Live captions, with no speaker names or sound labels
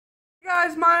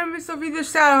guys, my name is Sophie the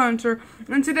Shadow Hunter,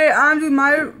 and today I'm doing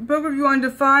my book review on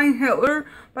Defying Hitler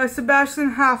by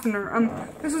Sebastian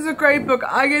Haffner. This is a great book.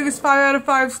 I gave this 5 out of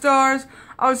 5 stars.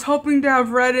 I was hoping to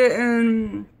have read it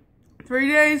in 3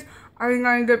 days. I think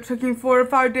I ended up taking 4 to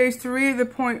 5 days to read it. The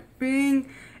point being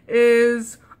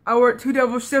is I worked 2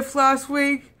 double shifts last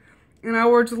week, and I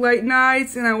worked late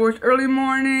nights, and I worked early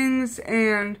mornings,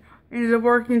 and ended up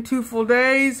working 2 full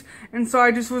days, and so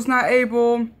I just was not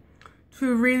able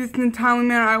to read this in the timely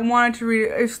manner I wanted to read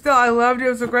it. I loved it. It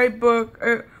was a great book.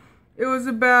 It was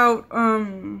about,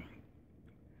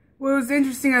 what was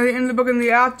interesting at the end of the book and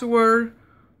the afterward,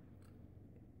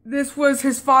 this was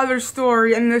his father's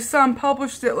story, and his son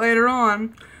published it later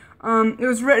on. It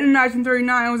was written in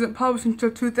 1939, it wasn't published until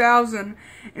 2000,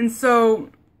 and so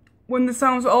when the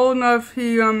son was old enough,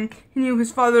 he knew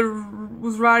his father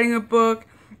was writing a book,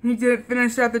 and he didn't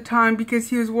finish it at the time because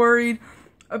he was worried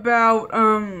about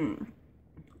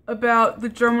the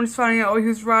Germans finding out what he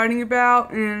was writing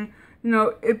about, and,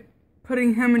 it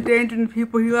putting him in danger and the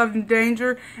people he loved in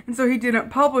danger, and so he didn't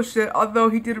publish it, although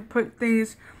he did put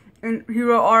things, and he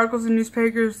wrote articles in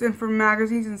newspapers and for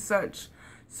magazines and such.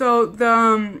 So,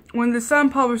 when the son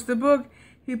published the book,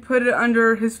 he put it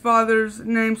under his father's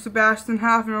name, Sebastian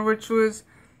Haffner, which was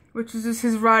just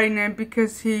his writing name,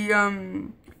 because he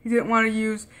didn't want to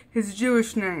use his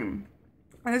Jewish name.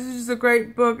 And this is just a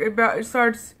great book. It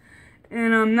starts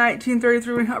in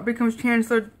 1933 when Hitler becomes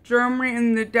Chancellor of Germany,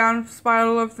 and the down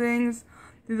spiral of things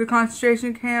through the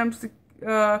concentration camps,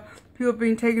 people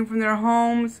being taken from their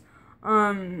homes,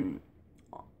 all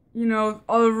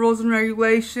the rules and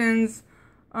regulations,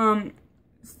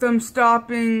 them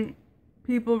stopping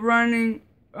people running,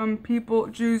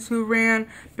 Jews who ran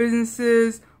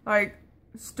businesses like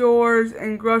stores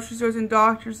and grocery stores and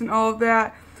doctors and all of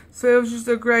that. So it was just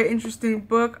a great, interesting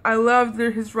book. I loved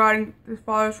his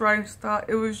father's writing style.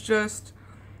 It was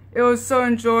so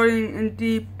enjoying and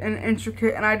deep and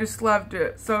intricate, and I just loved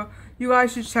it. So you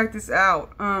guys should check this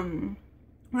out.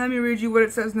 Let me read you what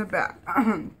it says in the back.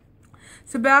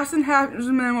 Sebastian Haffner's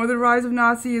memoir, The Rise of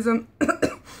Nazism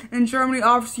in Germany,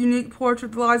 offers a unique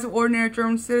portrait of the lives of ordinary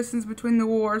German citizens between the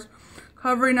wars,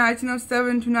 covering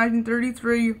 1907 to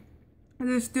 1933.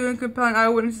 This new and compelling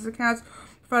eyewitnesses accounts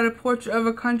provide a portrait of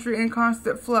a country in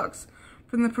constant flux,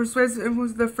 from the persuasive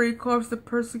influence of the Free Corps, the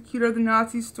persecutor of the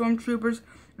Nazi stormtroopers,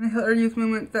 and the Hitler Youth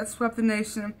movement that swept the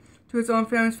nation, to its own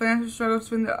family's financial struggles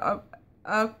during the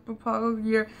apocalyptic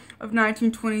year of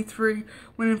 1923,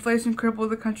 when inflation crippled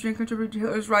the country and contributed to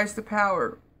Hitler's rise to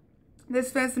power.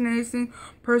 This fascinating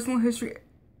personal history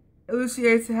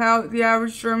elucidates how the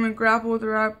average German grappled with the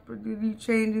rapidly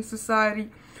changing society,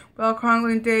 while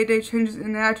chronicling day-to-day changes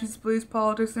in attitudes, beliefs,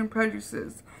 politics, and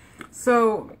prejudices.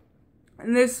 So,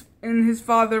 in his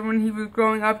father, when he was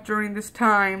growing up during this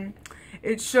time,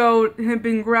 it showed him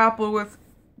being grappled with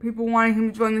people wanting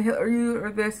him to join the Hitler Youth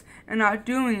or this, and not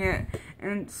doing it,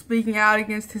 and speaking out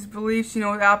against his beliefs,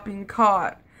 without being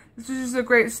caught. This was just a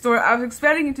great story. I was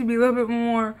expecting it to be a little bit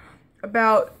more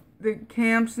about the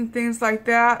camps and things like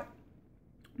that,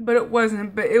 but it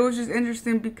wasn't. But it was just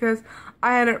interesting because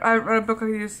I haven't read a book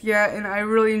like this yet, and I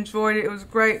really enjoyed it. It was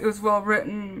great. It was well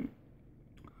written.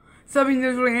 Something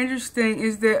that's really interesting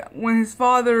is that when he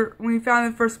found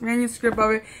the first manuscript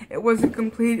of it, it wasn't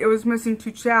complete. It was missing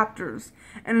 2 chapters.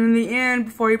 And in the end,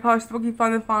 before he published the book, he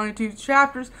found the final 2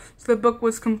 chapters, so the book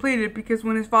was completed, because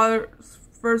when his father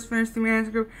first finished the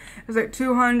manuscript, it was like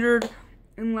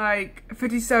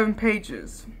 257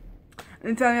 pages.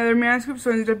 And it's on the other manuscript, so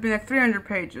it ended up being like 300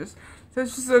 pages. So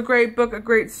it's just a great book, a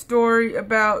great story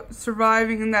about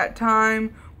surviving in that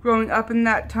time, growing up in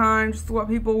that time, just what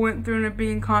people went through, and it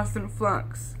being constant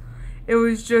flux. It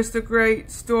was just a great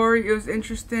story. It was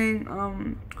interesting.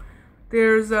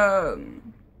 His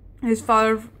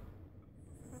father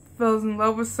fell in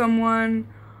love with someone.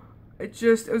 It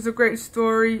was a great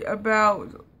story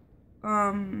about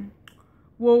World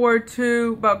War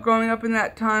II, about growing up in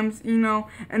that times, and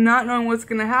not knowing what's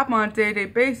going to happen on a day-to-day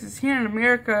basis. Here in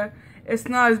America, it's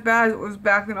not as bad as it was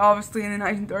back then, obviously, in the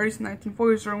 1930s and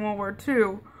 1940s during World War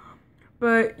II.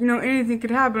 But, anything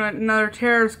could happen. Another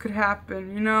terrorist could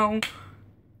happen,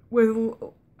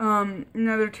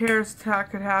 another terrorist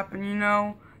attack could happen,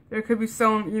 There could be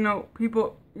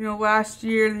people, last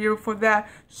year and the year before that,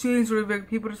 shootings were big.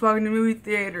 People just walk into movie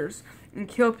theaters and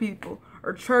kill people,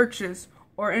 or churches,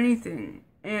 or anything.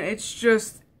 And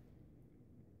it's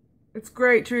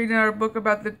great to read another book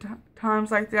about the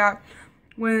times like that,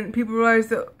 when people realize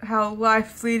that how life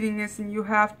fleeting is, and you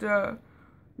have to,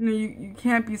 you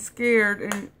can't be scared,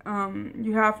 and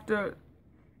you have to,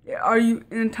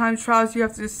 in time trials, you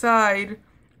have to decide,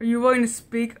 are you willing to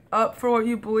speak up for what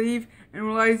you believe and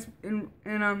realize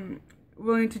and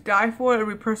willing to die for it or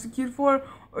be persecuted for it,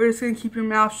 or you're just gonna keep your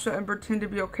mouth shut and pretend to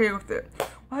be okay with it. Well,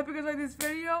 I hope you guys like this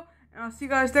video, and I'll see you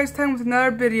guys next time with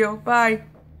another video. Bye.